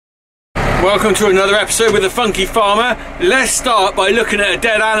Welcome to another episode with the Funky Farmer. Let's start by looking at a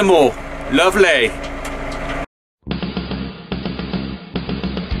dead animal. Lovely.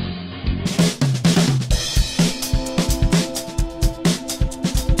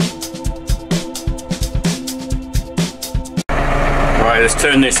 Right, let's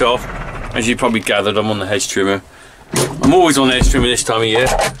turn this off. As you probably gathered, I'm on the hedge trimmer. I'm always on the hedge trimmer this time of year.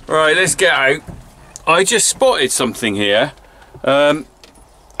 Right, let's get out. I just spotted something here.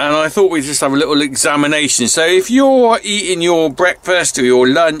 And I thought we'd just have a little examination. So if you're eating your breakfast or your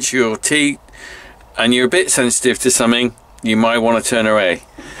lunch or your tea and you're a bit sensitive to something, you might want to turn away.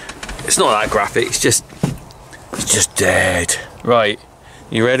 It's not that graphic, it's just dead. Right,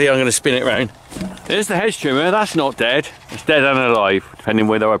 you ready? I'm going to spin it round. There's the hedge trimmer. That's not dead. It's dead and alive, depending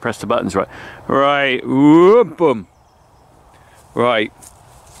whether I press the buttons right. Right, whoop, boom. Right.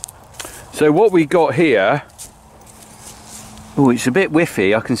 So what we got here. Oh, it's a bit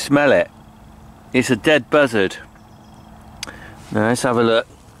whiffy, I can smell it. It's a dead buzzard. Now let's have a look.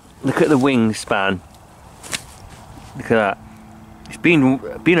 Look at the wingspan. Look at that. It's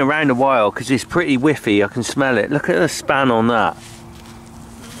been around a while because it's pretty whiffy, I can smell it. Look at the span on that.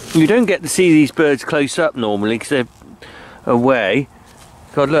 You don't get to see these birds close up normally because they're away.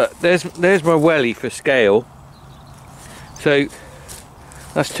 God, look, there's my welly for scale. So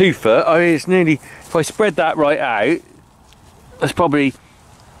that's 2 foot. I mean, it's nearly, if I spread that right out, that's probably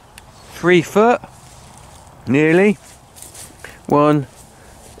 3 foot, nearly. 1,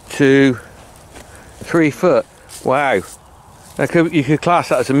 2, 3 foot. Wow, you could class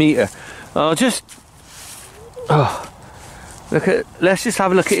that as a metre. I'll just let's just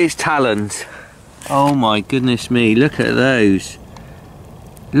have a look at its talons. Oh my goodness me! Look at those.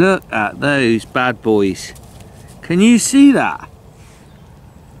 Look at those bad boys. Can you see that?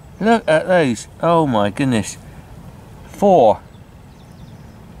 Look at those. Oh my goodness. 4.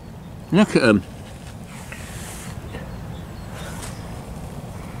 Look at them.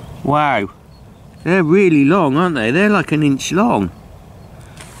 Wow. They're really long, aren't they? They're like 1 inch long.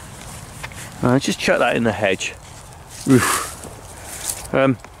 Just chuck that in the hedge.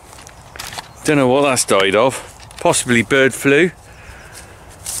 Don't know what that's died of. Possibly bird flu.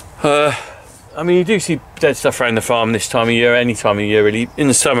 I mean, you do see dead stuff around the farm this time of year, any time of year really. In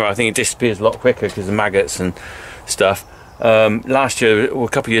the summer I think it disappears a lot quicker because of maggots and stuff. Last year, or a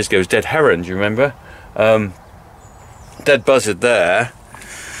couple of years ago, it was dead heron, do you remember? Dead buzzard there.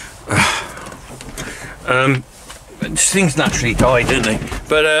 Things naturally die, don't they?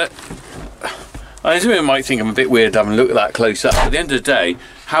 But I assume you might think I'm a bit weird having a look at that close up. But at the end of the day,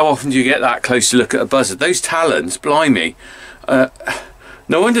 how often do you get that close to look at a buzzard? Those talons, blimey. No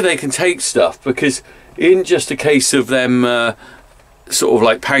wonder they can take stuff, because it isn't just a case of them sort of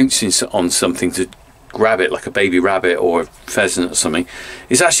like pouncing on something to grab it like a baby rabbit or a pheasant or something.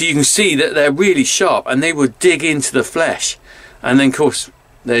 It's actually, you can see that they're really sharp and they will dig into the flesh, and then of course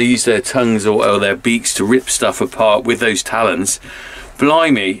they use their tongues or their beaks to rip stuff apart with those talons.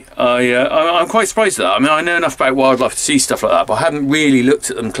 Blimey, I'm quite surprised at that. I mean, I know enough about wildlife to see stuff like that, but I haven't really looked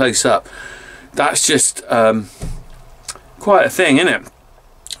at them close up. That's just quite a thing, isn't it?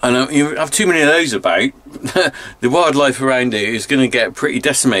 And you have too many of those about, the wildlife around it is going to get pretty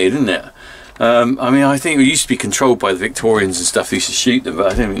decimated, isn't it? I mean, I think it used to be controlled by the Victorians and stuff. They used to shoot them,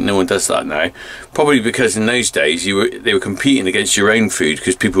 but I don't think no one does that now. Probably because in those days they were competing against your own food,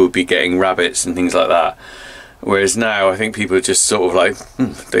 because people would be getting rabbits and things like that. Whereas now I think people are just sort of like,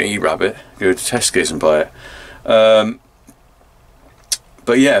 don't eat rabbit, go to Tesco's and buy it.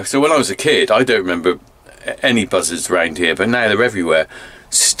 But yeah, so when I was a kid, I don't remember any buzzards around here, but now they're everywhere.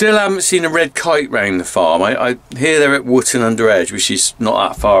 Still haven't seen a red kite round the farm. I hear they're at Wootton under Edge, which is not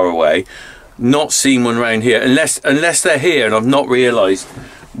that far away. Not seen one around here, unless they're here and I've not realised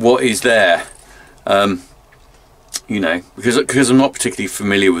what is there. You know, because I'm not particularly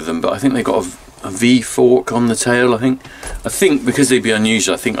familiar with them, but I think they've got a V fork on the tail. I think because they'd be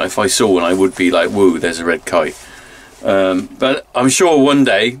unusual, I think if I saw one I would be like, whoa, there's a red kite. But I'm sure one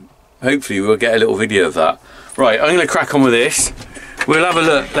day, hopefully, we'll get a little video of that. Right, I'm going to crack on with this. We'll have a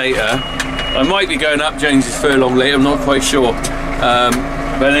look later. I might be going up James's furlong later, I'm not quite sure.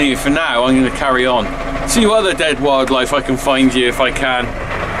 But anyway, for now, I'm going to carry on. See what other dead wildlife I can find you if I can.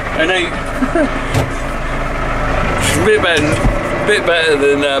 I know a bit better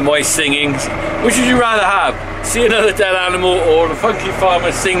than my singing. Which would you rather have? See another dead animal, or the Funky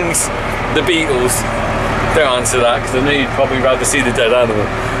Farmer sings the Beatles? Don't answer that, because I know you'd probably rather see the dead animal.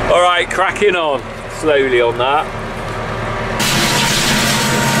 Alright, cracking on slowly on that.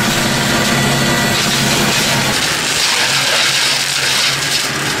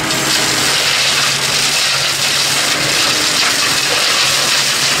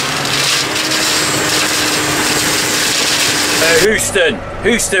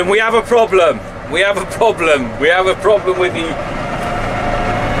 Houston, we have a problem. We have a problem. We have a problem with the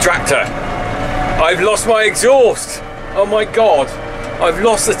tractor. I've lost my exhaust. Oh my God. I've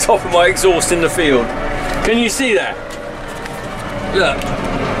lost the top of my exhaust in the field. Can you see that? Look.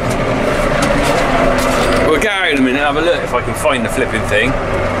 We'll get out in a minute and have a look if I can find the flipping thing.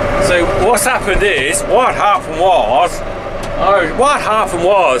 So what's happened is, what happened was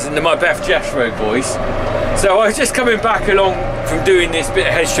into my Beth Jethro voice. So I was just coming back along from doing this bit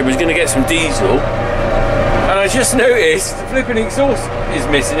of hedge trim. I was going to get some diesel, and I just noticed the flipping exhaust is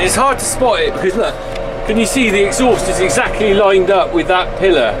missing. It's hard to spot it because look, can you see the exhaust is exactly lined up with that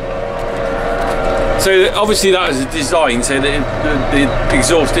pillar? So obviously that was a design so that the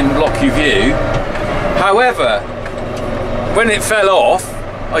exhaust didn't block your view. However, when it fell off,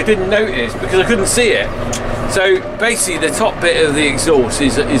 I didn't notice because I couldn't see it. So basically the top bit of the exhaust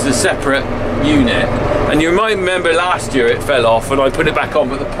is a separate unit, and you might remember last year it fell off and I put it back on,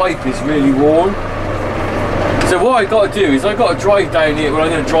 but the pipe is really worn. So what I got to do is I got to drive down here. Well,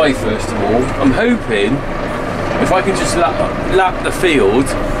 I'm going to drive first of all. I'm hoping if I can just lap the field,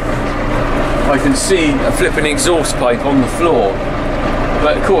 I can see a flipping exhaust pipe on the floor.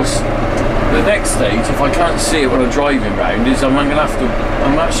 But of course, the next stage, if I can't see it when I'm driving round, is I'm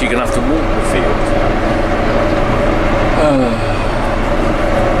actually going to have to walk the field.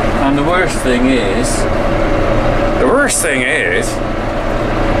 And the worst thing is,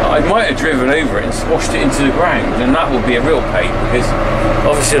 I might have driven over it and squashed it into the ground, and that will be a real pain because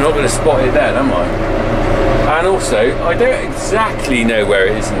obviously I'm not going to spot it then, am I? And also, I don't exactly know where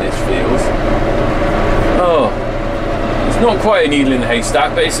it is in this field. Oh, it's not quite a needle in a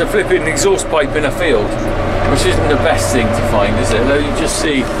haystack, but it's a flipping exhaust pipe in a field, which isn't the best thing to find, is it? Though you just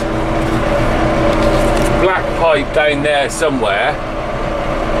see black pipe down there somewhere.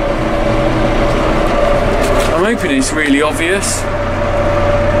 I'm hoping it's really obvious.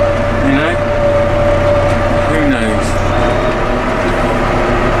 You know? Who knows?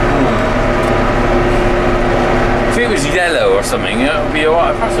 If it was yellow or something, it would be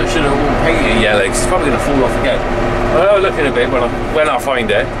alright. Perhaps I should have painted it yellow because it's probably going to fall off again. I'll look in a bit when I find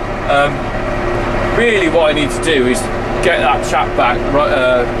it. Really what I need to do is get that chap back,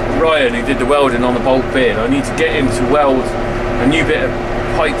 Ryan, who did the welding on the bolt bin. I need to get him to weld a new bit of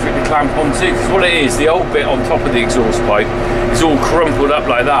pipe for it to clamp onto, because what it is, the old bit on top of the exhaust pipe is all crumpled up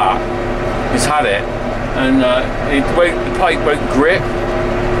like that. It's had it, and the pipe won't grip.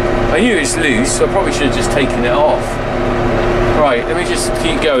 I knew it's loose, so I probably should have just taken it off. Right, let me just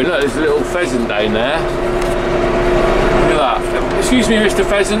keep going. Look, there's a little pheasant down there. Look at that. Excuse me, Mr.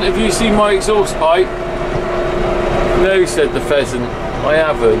 Pheasant, have you seen my exhaust pipe? No, said the pheasant, I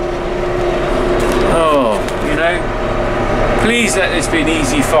haven't. Oh, you know, please let this be an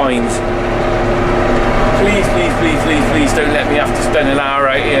easy find. Please, please, please, please, please don't let me have to spend an hour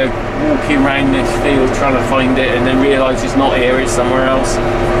out here walking around this field trying to find it and then realise it's not here, it's somewhere else.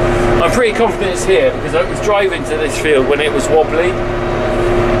 I'm pretty confident it's here because I was driving to this field when it was wobbly.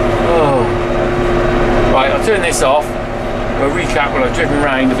 Oh. Right, I'll turn this off. I'll recap when I've driven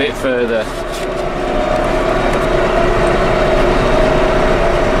around a bit further.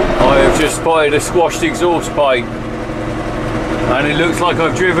 I have just spotted a squashed exhaust pipe and it looks like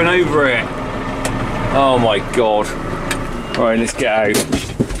I've driven over it. Oh my God. Right, let's get out.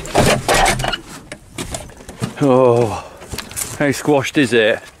 Oh, how squashed is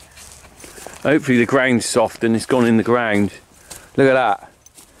it? Hopefully the ground's soft and it's gone in the ground. Look at that.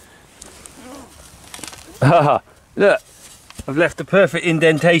 Ah, look, I've left a perfect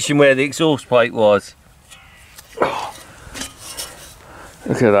indentation where the exhaust pipe was. Oh,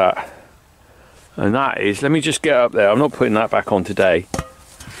 look at that. And that is, let me just get up there. I'm not putting that back on today.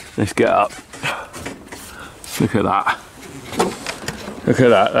 Let's get up. Look at that. Look at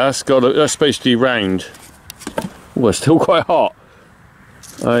that. That's supposed to be round. Oh, it's still quite hot.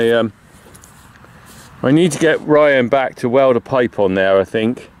 I need to get Ryan back to weld a pipe on there, I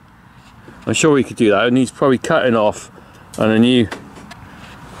think. I'm sure we could do that. It needs probably cutting off and a new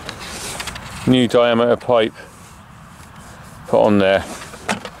diameter pipe put on there.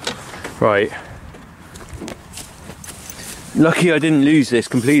 Right. Lucky I didn't lose this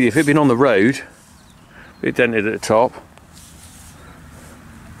completely. If it had been on the road, it dented at the top.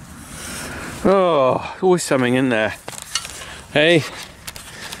 Oh, always something in there. Hey,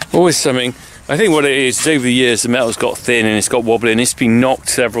 always something. I think what it is over the years the metal's got thin and it's got wobbly and it's been knocked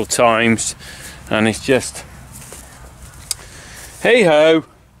several times and it's just, hey ho.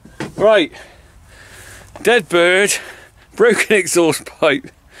 Right, dead bird, broken exhaust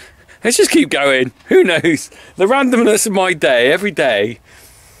pipe. Let's just keep going. Who knows? The randomness of my day, every day.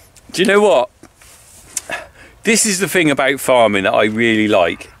 Do you know what? this is the thing about farming that I really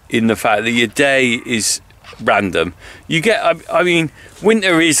like, in the fact that your day is random. You get, I mean,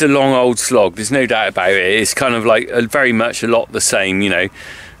 winter is a long old slog, there's no doubt about it. It's kind of like very much a lot the same, you know,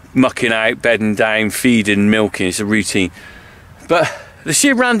 mucking out, bedding down, feeding, milking, it's a routine. But the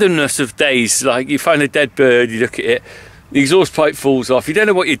sheer randomness of days, like you find a dead bird, you look at it, the exhaust pipe falls off, you don't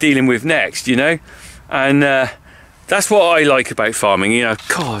know what you're dealing with next, you know. And that's what I like about farming, you know.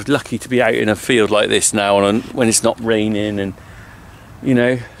 God, lucky to be out in a field like this now when it's not raining. And you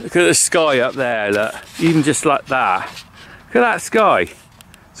know, look at the sky up there, look, even just like that. Look at that sky,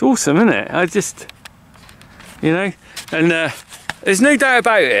 it's awesome, isn't it? I just, you know, and there's no doubt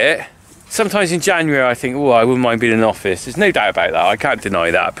about it. Sometimes in January I think, oh, I wouldn't mind being in an office. There's no doubt about that, I can't deny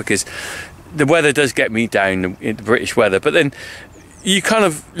that, because the weather does get me down, the British weather. But then you kind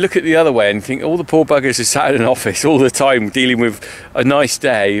of look at the other way and think, all the poor buggers are sat in an office all the time dealing with a nice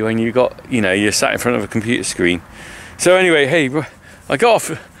day when you got, you know, you're sat in front of a computer screen. So anyway, hey, I got off,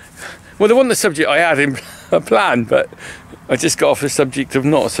 well, there wasn't the subject I had in a plan, but I just got off the subject of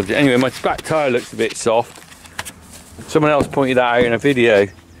not a subject. Anyway, my back tyre looks a bit soft. Someone else pointed that out in a video.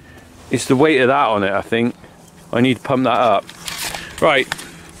 It's the weight of that on it, I think. I need to pump that up. Right,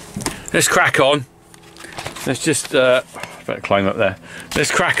 let's crack on. Let's just, better climb up there.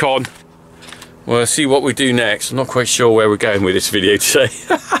 Let's crack on. We'll see what we do next. I'm not quite sure where we're going with this video today.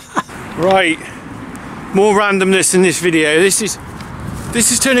 Right, more randomness in this video. This is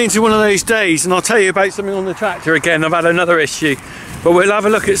turning into one of those days, and I'll tell you about something on the tractor again. I've had another issue, but we'll have a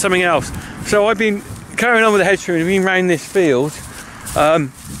look at something else. So I've been carrying on with the hedge trimming. I've been around this field.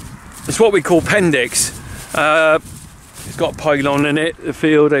 It's what we call Pendix. It's got a pylon in it, the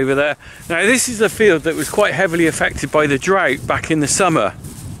field over there. Now this is a field that was quite heavily affected by the drought back in the summer.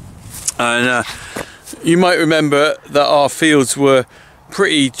 And you might remember that our fields were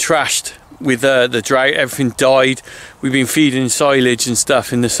pretty trashed with the drought. Everything died. We've been feeding silage and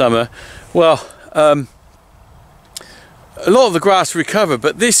stuff in the summer. Well, a lot of the grass recovered,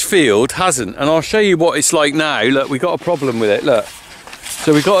 but this field hasn't. And I'll show you what it's like now. Look, we got a problem with it, look.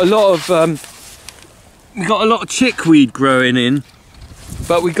 So we got a lot of chickweed growing in,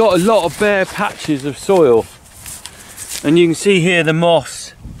 but we got a lot of bare patches of soil, and you can see here the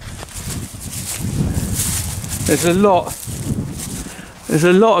moss. There's a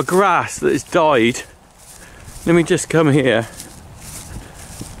lot of grass that has died. Let me just come here.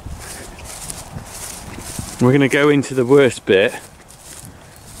 We're going to go into the worst bit.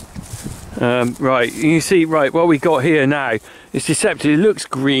 Right, you see, right, what we got here now, it's deceptive. It looks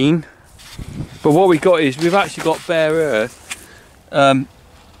green, but what we got is we've actually got bare earth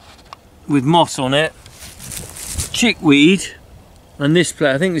with moss on it, chickweed, and this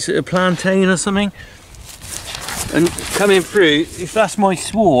plant, I think it's a plantain or something. And coming through, if that's my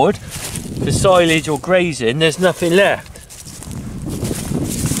sward for silage or grazing, there's nothing left.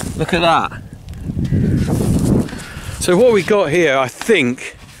 Look at that. So what we got here, I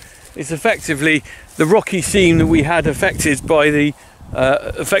think, is effectively the rocky seam that we had affected by the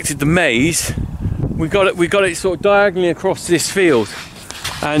affected the maize. We got it sort of diagonally across this field,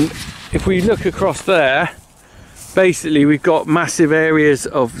 and if we look across there, basically we've got massive areas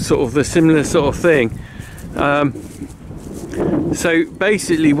of sort of the similar sort of thing. So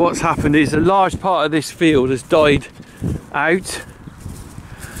basically what's happened is a large part of this field has died out.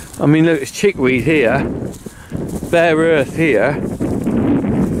 I mean, look, it's chickweed here, bare earth here,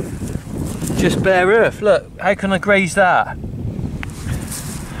 just bare earth. Look, how can I graze that?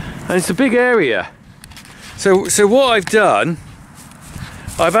 And it's a big area. So what I've done,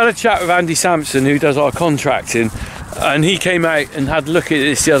 I've had a chat with Andy Sampson, who does our contracting, and he came out and had a look at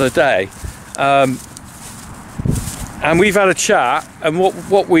this the other day. And we've had a chat, and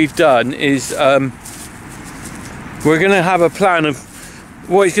what we've done is we're going to have a plan of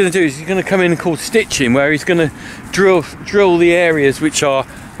what he's going to do. Is he's going to come in and call stitching, where he's going to drill the areas which are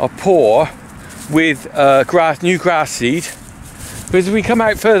poor with new grass seed. Because if we come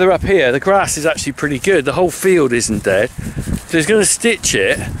out further up here, the grass is actually pretty good. The whole field isn't dead. So he's going to stitch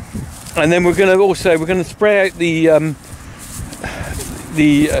it, and then we're going to spray out the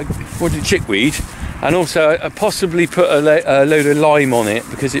chickweed, and also possibly put a load of lime on it,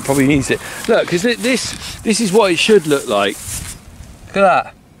 because it probably needs it. Look, because this is what it should look like. Look at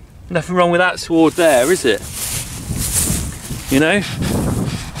that. Nothing wrong with that sward there, is it? You know.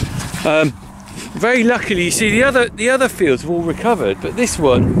 Very luckily, you see the other fields have all recovered, but this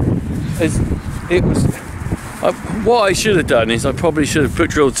one what I should have done is I probably should have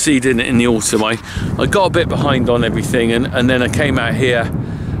put drilled seed in it in the autumn. I got a bit behind on everything, and then I came out here,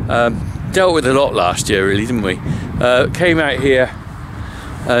 dealt with a lot last year really, didn't we? Came out here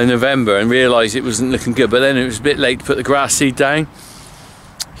November and realised it wasn't looking good, but then it was a bit late to put the grass seed down.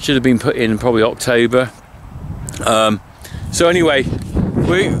 Should have been put in probably October. So anyway,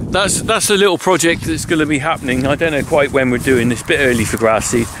 that's a little project that's going to be happening. I don't know quite when we're doing this, a bit early for grass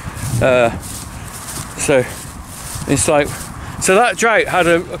seed. So it's like, so that drought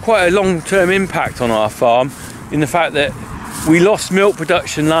had quite a long-term impact on our farm, in the fact that we lost milk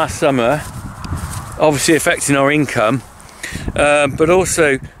production last summer, obviously affecting our income, but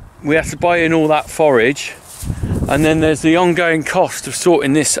also we had to buy in all that forage, and then there's the ongoing cost of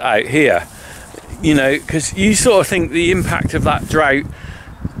sorting this out here, you know, because you sort of think the impact of that drought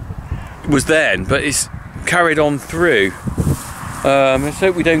was then, but it's carried on through. Let's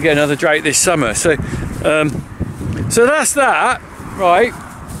hope we don't get another drought this summer. So so that's that, right?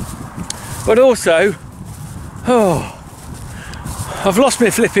 But also, I've lost my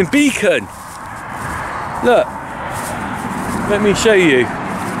flipping beacon. Look, let me show you.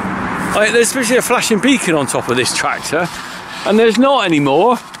 There's especially a flashing beacon on top of this tractor, and there's not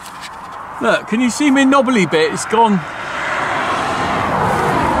anymore. Look, can you see my knobbly bit? It's gone.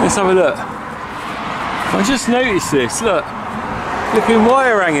 Let's have a look. I just noticed this, look. Flipping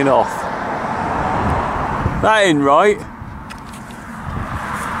wire hanging off. That ain't right.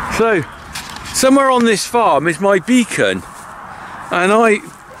 So, somewhere on this farm is my beacon, and I'm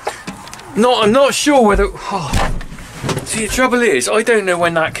not sure whether. See, the trouble is, I don't know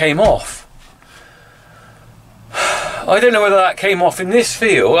when that came off. I don't know whether that came off in this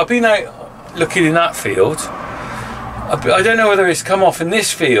field. I've been out looking in that field. I don't know whether it's come off in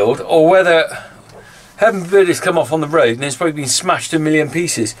this field or whether, heaven forbid, it's come off on the road and it's probably been smashed to a million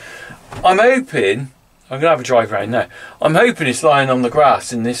pieces. I'm hoping, I'm going to have a drive around now, I'm hoping it's lying on the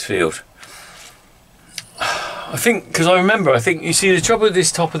grass in this field. I think, because I remember, I think, you see the trouble with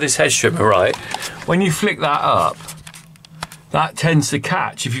this top of this hedge trimmer, right? When you flick that up, that tends to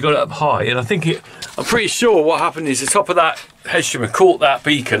catch if you've got it up high, and I think I'm pretty sure what happened is the top of that hedge trimmer caught that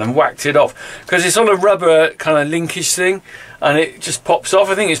beacon and whacked it off, because it's on a rubber kind of linkish thing and it just pops off.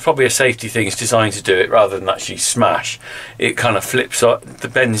 I think it's probably a safety thing, it's designed to do it rather than actually smash. It kind of flips up,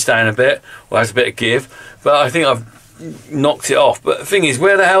 bends down a bit, or has a bit of give, but I think I've knocked it off. But the thing is,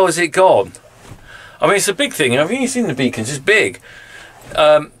 where the hell has it gone? I mean, it's a big thing, I've only seen the beacons, it's big.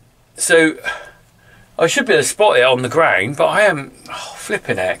 So I should be able to spot it on the ground, but I am,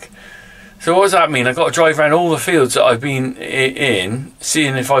 flipping heck. So what does that mean? I've got to drive around all the fields that I've been in,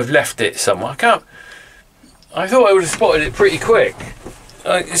 seeing if I've left it somewhere. I thought I would have spotted it pretty quick.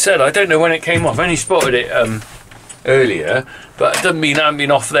 Like I said, I don't know when it came off. I only spotted it earlier, but it doesn't mean I haven't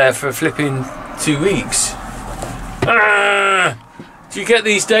been off there for flipping 2 weeks. Do you get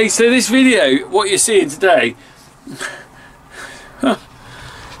these days? So this video, what you're seeing today,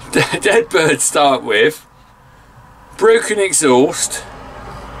 dead bird start with, broken exhaust,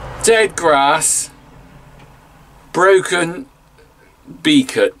 dead grass, broken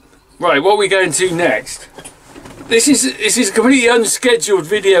beacon. Right, what are we going to next? This is a completely unscheduled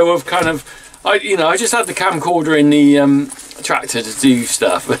video of kind of, I just had the camcorder in the tractor to do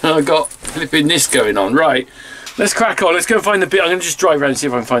stuff, and I got flipping this going on. Right, let's crack on. Let's go and find the beacon. I'm going to just drive around and see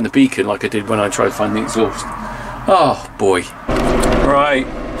if I can find the beacon like I did when I tried to find the exhaust. Oh boy. Right,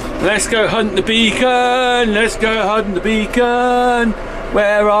 let's go hunt the beacon. Let's go hunt the beacon.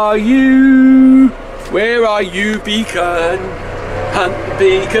 Where are you? Where are you, beacon? Hunt the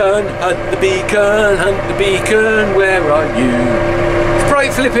beacon, hunt the beacon, hunt the beacon, where are you? It's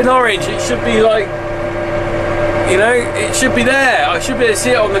bright flipping orange, it should be like, it should be there. I should be able to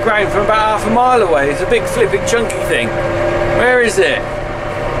see it on the ground from about half a mile away. It's a big flipping chunky thing. Where is it?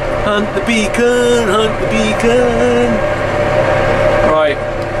 Hunt the beacon, hunt the beacon. Right,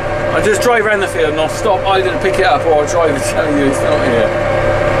 I'll just drive around the field and I'll stop either to pick it up or I'll drive and tell you it's not here.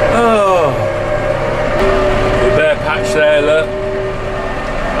 Oh, the bare patch there, look.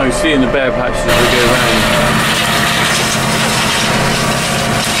 I'm seeing the bare patches as we go around.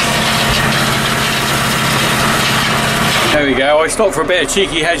 There we go. I stopped for a bit of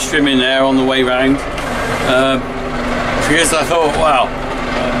cheeky hedge trimming there on the way round, because I thought, wow,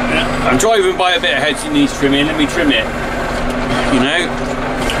 I'm driving by a bit of hedge that needs trimming, let me trim it,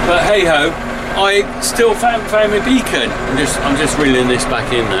 But hey ho, I still found my beacon. I'm just reeling this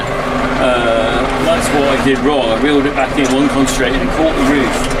back in there. That's what I did wrong. I reeled it back in one concentrated and caught the roof,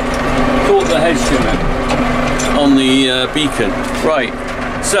 caught the hedge trimmer on the beacon. Right,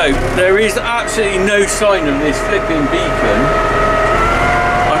 so there is absolutely no sign of this flipping beacon.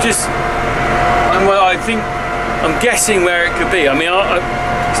 I'm guessing where it could be. I mean,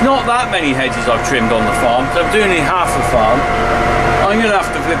 it's not that many hedges I've trimmed on the farm, so I'm doing half the farm. I'm going to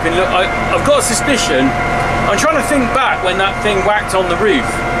have to flip in. Look, I've got a suspicion. I'm trying to think back when that thing whacked on the roof.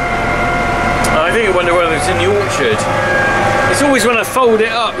 I think I wonder whether it's in the orchard. It's always when I fold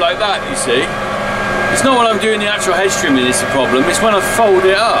it up like that, you see. It's not when I'm doing the actual hedge trimming it's a problem, it's when I fold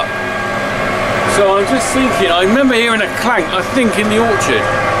it up. So I'm just thinking, I remember hearing a clank, I think in the orchard.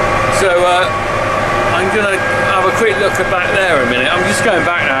 So I'm going to have a quick look back there a minute. I'm just going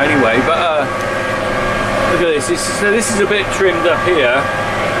back now anyway, but look at this. So this is a bit trimmed up here.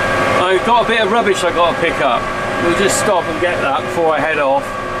 I've got a bit of rubbish I've got to pick up. We'll just stop and get that before I head off.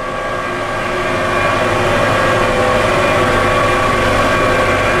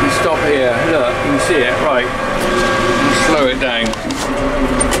 Stop here, look, you can see it, right. Slow it down.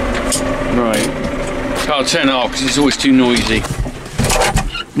 Right. I'll turn it off because it's always too noisy.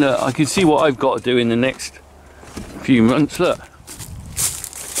 Look, I can see what I've got to do in the next few months, look.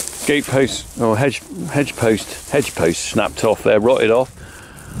 Gate post, or hedge post snapped off there, rotted off.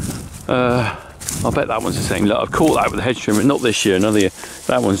 I bet that one's the same. Look, I've caught that with a hedge trimmer, not this year, another year.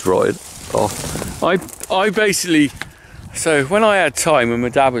 That one's rotted off. I basically, so when I had time, when my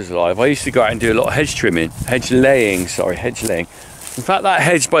dad was alive, I used to go out and do a lot of hedge trimming, hedge laying. In fact, that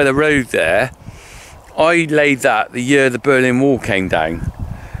hedge by the road there, I laid that the year the Berlin Wall came down.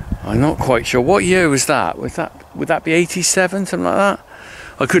 I'm not quite sure. What year was that? Would that be 87, something like that?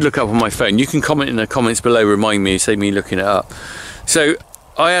 I could look up on my phone. You can comment in the comments below, remind me, save me looking it up. So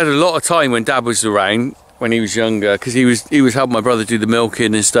I had a lot of time when Dad was around, when he was younger, because he was helping my brother do the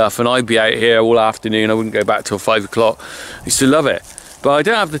milking and stuff, and I'd be out here all afternoon. I wouldn't go back till 5 o'clock. I used to love it, but I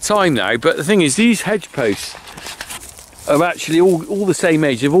don't have the time now. But the thing is, these hedge posts are actually all the same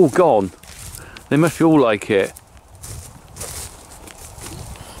age. They've all gone. They must be all like it.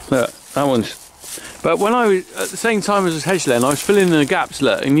 Look, that one's. But when I was at the same time as I was hedge laying, I was filling in the gaps.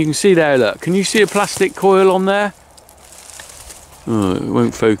 Look, and you can see there. Look, can you see a plastic coil on there? Oh, it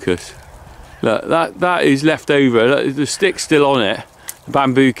won't focus. Look, that is left over. Look, the stick's still on it, the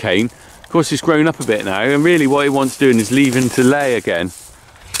bamboo cane. Of course, it's grown up a bit now, and really what he wants doing is leaving to lay again.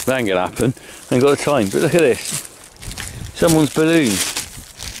 That ain't gonna happen. I ain't got the time. But look at this. Someone's balloon.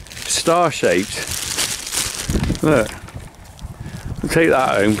 Star-shaped. Look. I'll take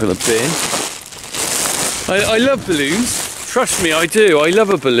that home for the bin. I love balloons. Trust me, I do. I love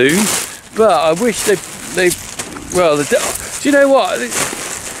a balloon. But I wish well, do you know what?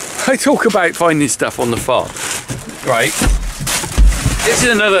 I talk about finding stuff on the farm, right? This is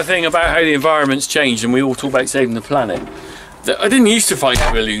another thing about how the environment's changed, and we all talk about saving the planet. I didn't used to find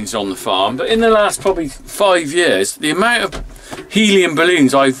balloons on the farm, but in the last probably 5 years, the amount of helium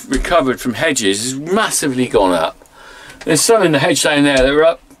balloons I've recovered from hedges has massively gone up. There's some in the hedge down there that are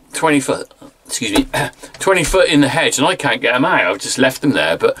up 20 foot, excuse me, 20 foot in the hedge, and I can't get them out. I've just left them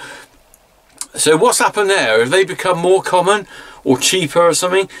there. But so what's happened there? Have they become more common or cheaper or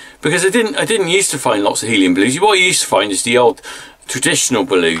something? Because I didn't used to find lots of helium balloons. What I used to find is the old traditional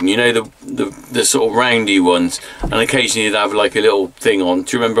balloon, you know, the sort of roundy ones, and occasionally you'd have like a little thing on.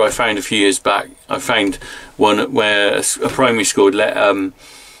 Do you remember I found a few years back, I found one where a primary school had let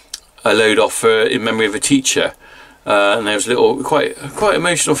a load off in memory of a teacher, and there was a little quite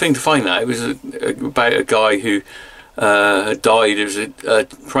emotional thing to find that. It was about a guy who died. It was a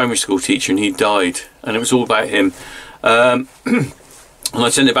primary school teacher, and he died, and it was all about him. And I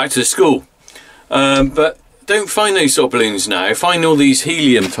sent it back to the school, but don't find those sort of balloons now. Find all these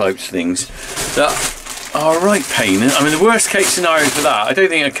helium types things that are a right pain. I mean, the worst case scenario for that, I don't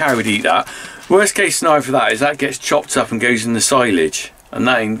think a cow would eat that. Worst case scenario for that is that gets chopped up and goes in the silage, and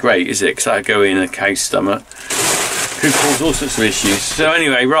that ain't great, is it? Because that'd go in a cow's stomach. Could cause all sorts of issues. So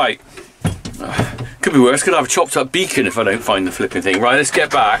anyway, right, could be worse. Could have a chopped up beacon if I don't find the flipping thing. Right, let's get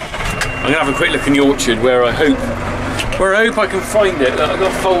back. I'm gonna have a quick look in the orchard where I hope I can find it. Look, I've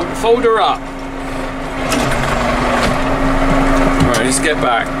got to fold her up. Right, let's get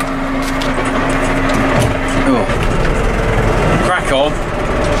back. Oh, crack on.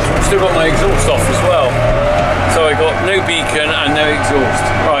 Still got my exhaust off as well, so I got no beacon and no exhaust.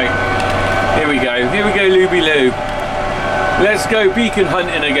 Right, here we go, Looby Loo. Let's go beacon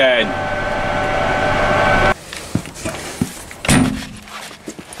hunting again.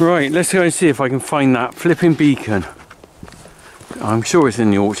 Right, let's go and see if I can find that flipping beacon. I'm sure it's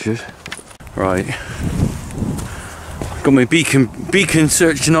in the orchard. Right, got my beacon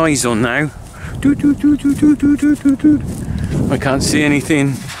searching eyes on now. I can't see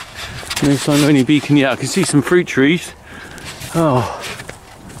anything. No sign of any beacon yet. I can see some fruit trees. Oh,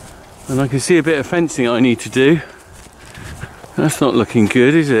 and I can see a bit of fencing I need to do. That's not looking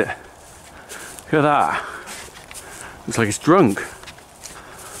good, is it? Look at that. Looks like it's drunk.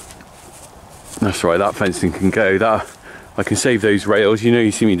 That's right, that fencing can go. I can save those rails. You know,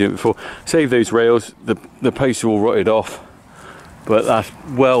 you've seen me do it before. Save those rails. The posts are all rotted off, but that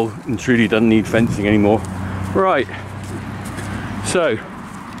well and truly doesn't need fencing anymore. Right, so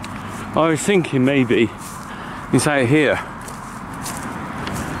I was thinking maybe it's out here.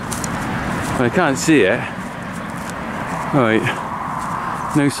 I can't see it. Right,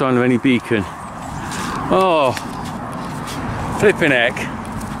 no sign of any beacon. Oh, flipping heck.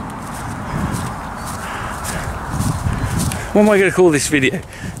 What am I going to call this video?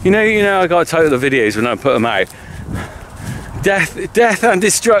 You know, I got to title the videos when I put them out. Death and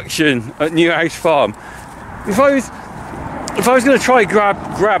destruction at New House Farm. If I was going to try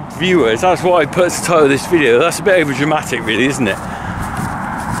grab viewers, that's what I put as the title of this video. That's a bit over dramatic, really, isn't it?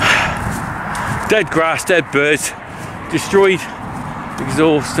 Dead grass, dead birds, destroyed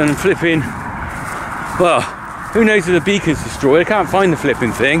exhaust, and flipping. Well, who knows if the beacon's destroyed? I can't find the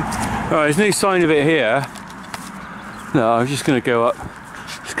flipping thing. Alright, there's no sign of it here. No, I'm just going to go up.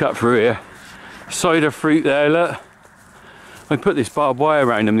 Just cut through here. Cider fruit there, look. I put this barbed wire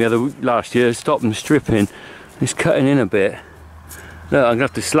around them last year to stop them stripping. It's cutting in a bit. Look, I'm going to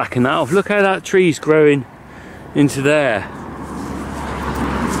have to slacken that off. Look how that tree's growing into there.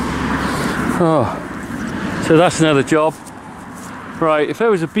 Oh, so that's another job. Right, if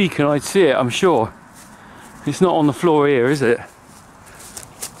there was a beacon, I'd see it, I'm sure. It's not on the floor here, is it?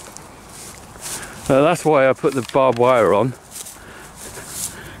 That's why I put the barbed wire on,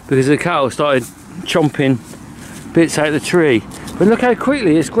 because the cattle started chomping bits out of the tree. But look how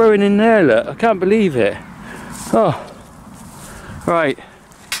quickly it's growing in there, look. I can't believe it. Oh, right.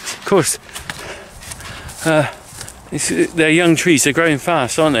 Of course, they're young trees, they're growing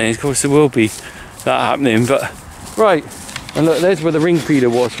fast, aren't they? Of course there will be that happening, but right. And look, there's where the ring feeder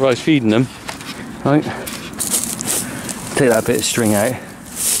was where I was feeding them. Right. Take that bit of string out.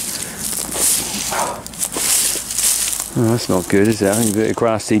 Oh, that's not good, is it? I need a bit of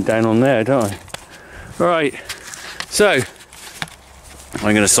grass seed down on there, don't I? Right, so I'm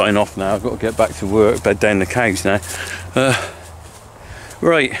going to sign off now. I've got to get back to work, bed down the cows now.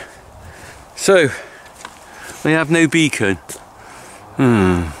 Right, so they have no beacon.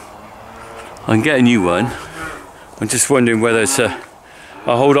 I can get a new one. I'm just wondering whether it's I'll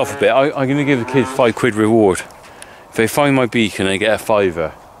hold off a bit. I'm going to give the kids £5 reward. If they find my beacon, they get a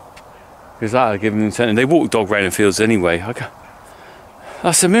 £5. Because that'll give them incentive. They walk dog round the fields anyway.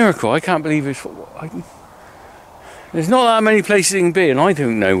 That's a miracle. I can't believe it's. There's not that many places it can be, and I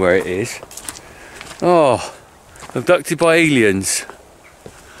don't know where it is. Oh, abducted by aliens.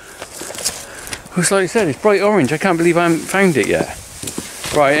 It's like I said, it's bright orange. I can't believe I haven't found it yet.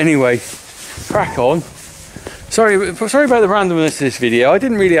 Right, anyway, crack on. Sorry about the randomness of this video. I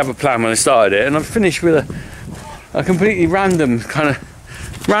didn't really have a plan when I started it, and I've finished with a completely random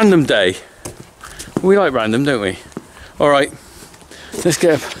day. We like random, don't we? Alright, let's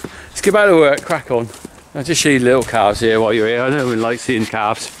get back to work, crack on. I'll just show you little calves here while you're here. I don't really like seeing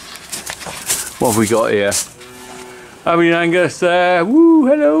calves. What have we got here? Abby Angus there. Woo,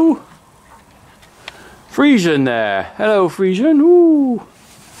 hello. Frisian there. Hello, Frisian. Woo.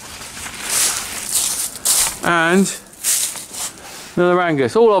 And another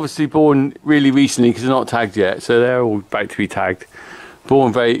Angus. All obviously born really recently because they're not tagged yet. So they're all about to be tagged.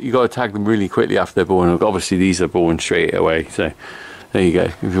 Born you got to tag them really quickly after they're born. Obviously these are born straight away, so there you go,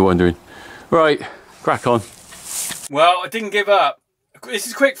 if you're wondering. Right, crack on. Well, I didn't give up. This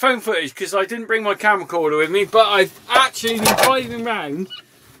is quick phone footage because I didn't bring my camera recorder with me, but I've actually been driving round.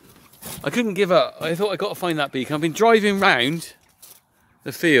 I couldn't give up. I thought I got to find that beacon. I've been driving round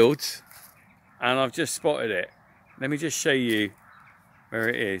the fields and I've just spotted it. Let me just show you where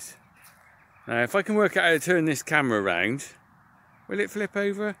it is. Now if I can work out how to turn this camera around, will it flip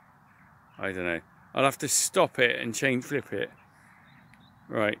over? I don't know. I'll have to stop it and flip it.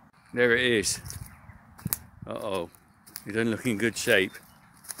 Right, there it is. Uh-oh. It doesn't look in good shape.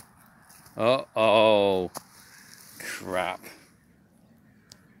 Uh-oh. Crap.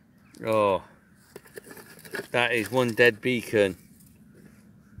 Oh. That is one dead beacon.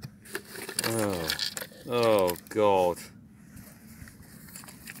 Oh. Oh, God.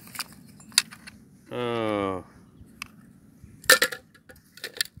 Oh.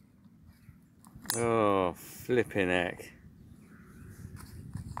 Oh, flipping heck.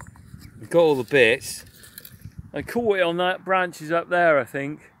 We've got all the bits. I caught it on that branches up there, I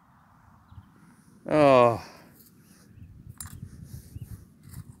think. Oh.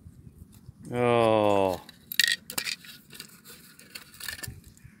 Oh.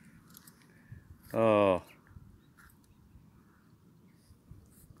 Oh.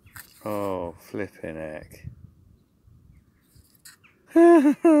 Oh, flipping heck.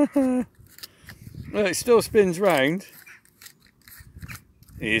 Well, it still spins round.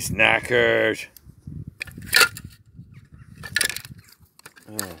 He's knackered.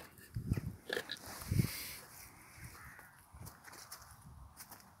 Oh.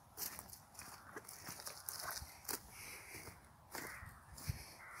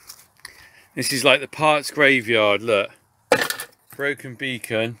 This is like the parts graveyard, look. Broken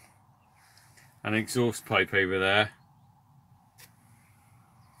beacon. An exhaust pipe over there.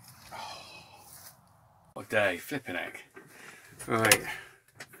 Oh, what a day, flipping heck. Right.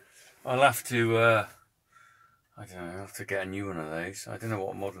 I'll have to, I don't know, I'll have to get a new one of those. I don't know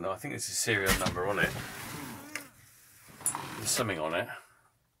what model, I think there's a serial number on it. There's something on it.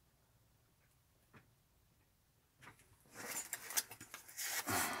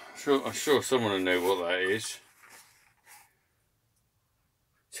 I'm sure someone will know what that is.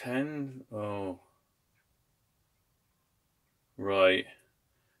 10? Oh. Right.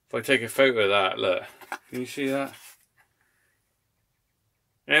 If I take a photo of that, look. Can you see that?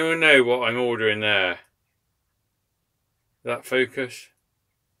 Anyone know what I'm ordering there? That focus?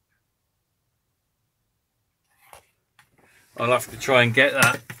 I'll have to try and get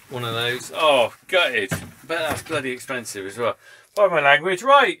that. One of those. Oh, gutted. I bet that's bloody expensive as well. Pardon my language.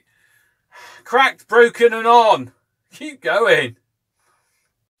 Right. Cracked, broken and on. Keep going.